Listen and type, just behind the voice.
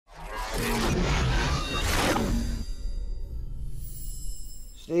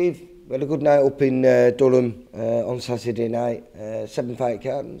Steve, we had a good night up in Durham on Saturday night. 7 fight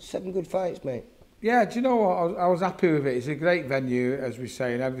card and 7 good fights, mate. Yeah, do you know what? I was happy with it. It's a great venue, as we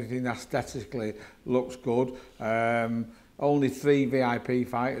say, and everything aesthetically looks good. Only 3 VIP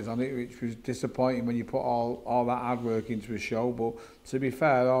fighters on it, which was disappointing when you put all that hard work into a show. But to be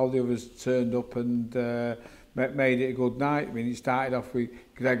fair, all the others turned up and made it a good night. I mean, it started off with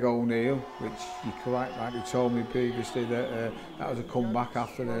Greg O'Neill, which you quite rightly told me previously that that was a comeback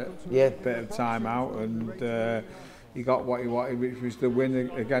after a bit of time out, and he got what he wanted, which was the win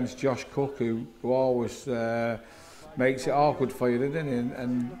against Josh Cook, who always makes it awkward for you, doesn't he?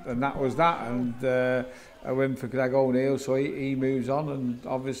 And that was that, and a win for Greg O'Neill, so he moves on, and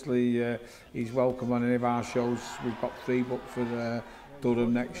obviously he's welcome on any of our shows. We've got 3 booked for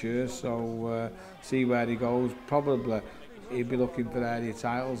Durham next year, so see where he goes. Probably he'll be looking for area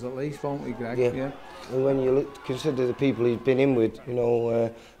titles at least, won't he, Greg? Yeah. And when you consider the people he's been in with, you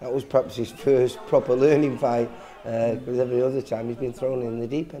know, that was perhaps his first proper learning fight, because every other time he's been thrown in the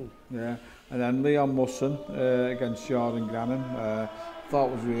deep end. Yeah, and then Leon Musson against Jordan Grannon, thought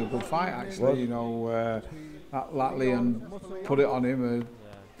was a real good fight actually. You know, that Leon put it on him.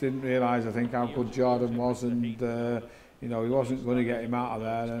 Didn't realise, I think, how good Jordan was, and you know, he wasn't going to get him out of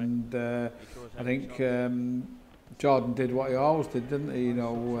there. And I think Jordan did what he always did, didn't he? You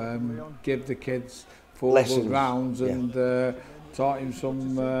know, give the kids 4 good rounds and taught him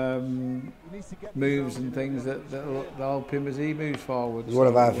some moves and things that'll help him as he moves forward. He's one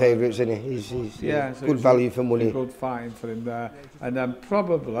of our favourites, isn't he? He's so good value for money. Good fighting for him there. And then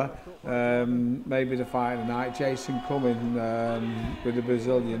probably, maybe the fight of the night, Jason Cumming with the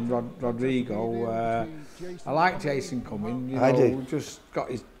Brazilian Rodrigo. I like Jason Cumming. You know, I do. Just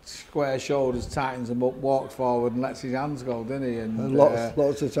got his square shoulders, tightens them up, walks forward and lets his hands go, doesn't he? And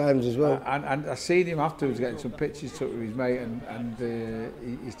lots of times as well. And I seen him afterwards getting some pictures took with his mate, and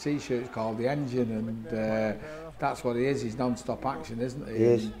his t-shirt's called The Engine, and that's what he is. He's non-stop action, isn't he? He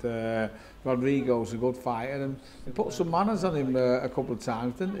is. And Rodrigo's a good fighter, and he put some manners on him a couple of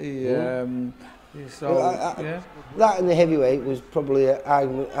times, didn't he? So, that and the heavyweight was probably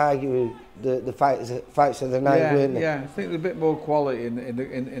arguing the fights of the night, weren't they? Yeah, I think there's a bit more quality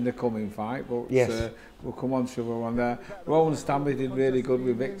in the coming fight, but we'll come on to one there. Rowan Stanley did really good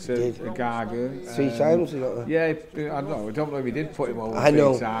with Victor Gaga. 3 times? Yeah, I don't know if he did put him over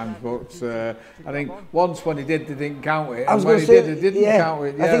 3 times, but I think once when he did, they didn't count it. I was going to say, they didn't count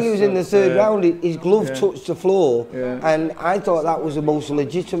it. I think he was in the 3rd round. His glove touched the floor, and I thought that was the most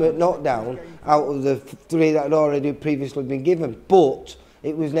legitimate knockdown out of the 3 that had already previously been given, but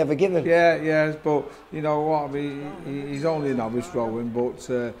it was never given. Yeah, but you know what, I mean, he's only a novice Rowan, but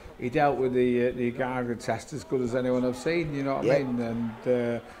he dealt with the Gaga test as good as anyone I've seen, you know what I mean?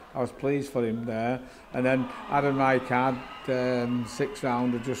 And I was pleased for him there. And then Adam Rykard, 6th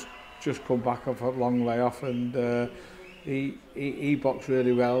round, had just come back off a long layoff, and he boxed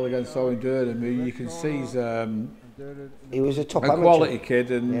really well against Owen Durham, who you can see he was a top amateur. Quality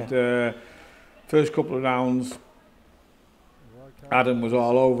kid, and first couple of rounds Adam was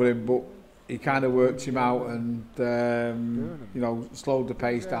all over him, but he kind of worked him out and you know, slowed the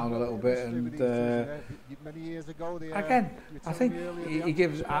pace down a little bit, and again I think he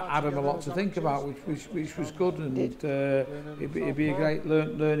gives Adam a lot to think about, which was good, and it'd be a great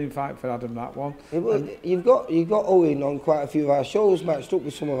learning fight for Adam, that one. You've got Owen on quite a few of our shows, matched up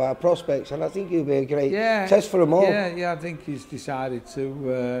with some of our prospects, and I think he'll be a great test for them all. Yeah, I think he's decided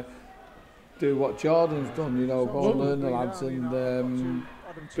to do what Jordan's done, you know, go and learn the lads and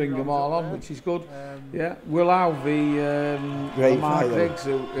bring them all on, which is good. Will Alvey, Mark Riggs,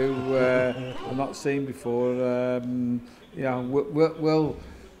 who I've not seen before. Will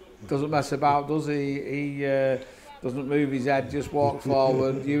doesn't mess about, does he? He doesn't move his head, just walk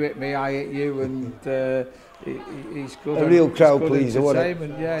forward. You hit me, I hit you, and he's good. A real crowd pleaser, wasn't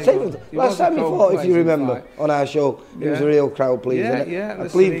it? Last time he fought, if you remember, on our show, he was a real crowd pleaser. I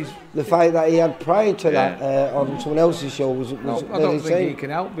believe the fight that he had prior to that on someone else's show was I don't think he can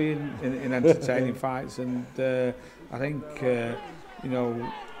help being in entertaining fights, and I think you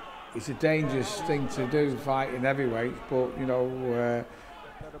know, it's a dangerous thing to do, fighting heavyweights, but you know,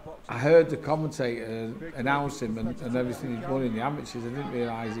 I heard the commentator announce him and everything he'd won in the amateurs. I didn't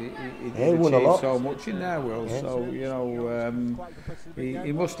realise he'd achieved so much in there, Will. So, you know,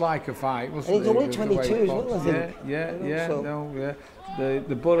 he must like a fight, mustn't he? He's only 22 as well, I think. Yeah.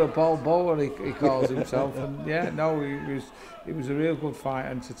 The Borough Bowler, he calls himself. And it was a real good fight,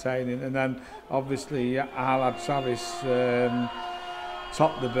 entertaining. And then, obviously, Alad Travis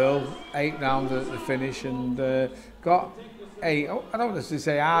topped the bill, 8 rounds at the finish, and got 8, I don't want to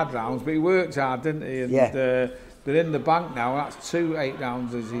say hard rounds, but he worked hard, didn't he? And they're in the bank now. That's 2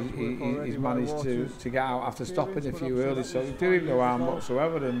 8-rounders he's managed to get out after stopping a few early, so he's doing no harm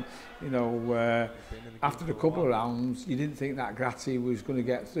whatsoever. And you know, after a couple of rounds, you didn't think that Gratti was going to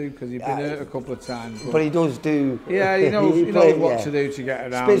get through because he'd been hurt a couple of times. But he does do. Yeah, he knows what to do to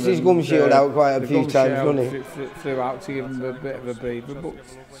get around. Spits his gum shield out quite a few times, doesn't he? Throughout to give him a bit of a breather. But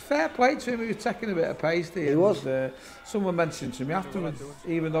fair play to him, he was taking a bit of pace there. He was. Someone mentioned to me afterwards,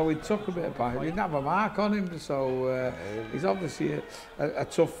 even though he took a bit of pace, he didn't have a mark on him, so he's obviously a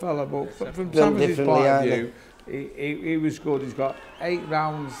tough fella. But from Travis's point of view, he was good. He's got 8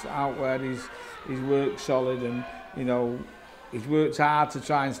 rounds out where he's worked solid, and you know, he's worked hard to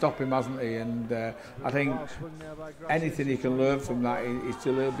try and stop him, hasn't he? And I think anything he can learn from that is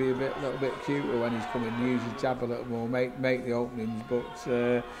to be a little bit cuter when he's coming, use his jab a little more, make the openings.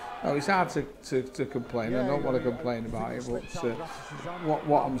 But no, it's hard to complain. I don't want to complain about it, but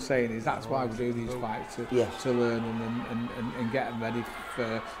what I'm saying is that's why we do these fights, to learn and get them ready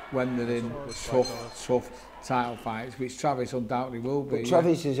for when they're in tough title fights, which Travis undoubtedly will be. But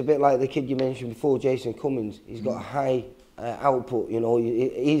Travis is a bit like the kid you mentioned before, Jason Cummins. He's got a high output, you know,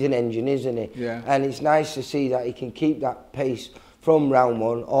 he's an engine, isn't he? Yeah. And it's nice to see that he can keep that pace from round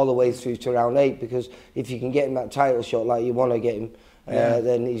 1 all the way through to round 8, because if you can get him that title shot like you want to get him,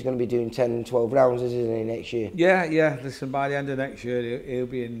 then he's going to be doing 10 and 12 rounds, isn't he, next year? Yeah. Listen, by the end of next year, he'll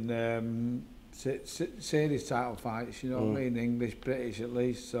be in series title fights, you know what I mean, English, British at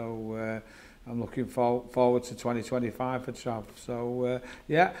least, so I'm looking forward to 2025 for Trav. So,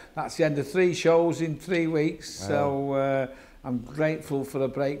 yeah, that's the end of 3 shows in 3 weeks, so I'm grateful for a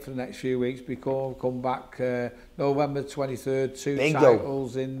break for the next few weeks before we come back November 23rd, 2 Big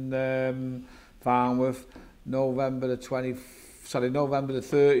titles in Farnworth, November the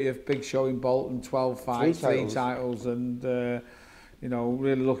 30th, big show in Bolton, 12 fights, 3 titles, and you know,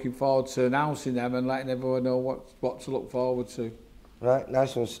 really looking forward to announcing them and letting everyone know what to look forward to. Right,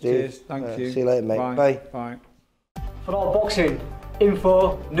 nice one, Steve. Cheers, thank you. See you later, mate. Bye. Bye. For all boxing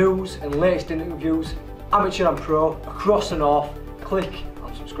info, news and latest interviews, amateur and pro, across the north, click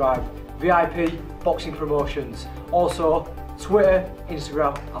and subscribe. VIP Boxing Promotions. Also, Twitter,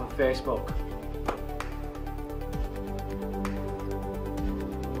 Instagram and Facebook.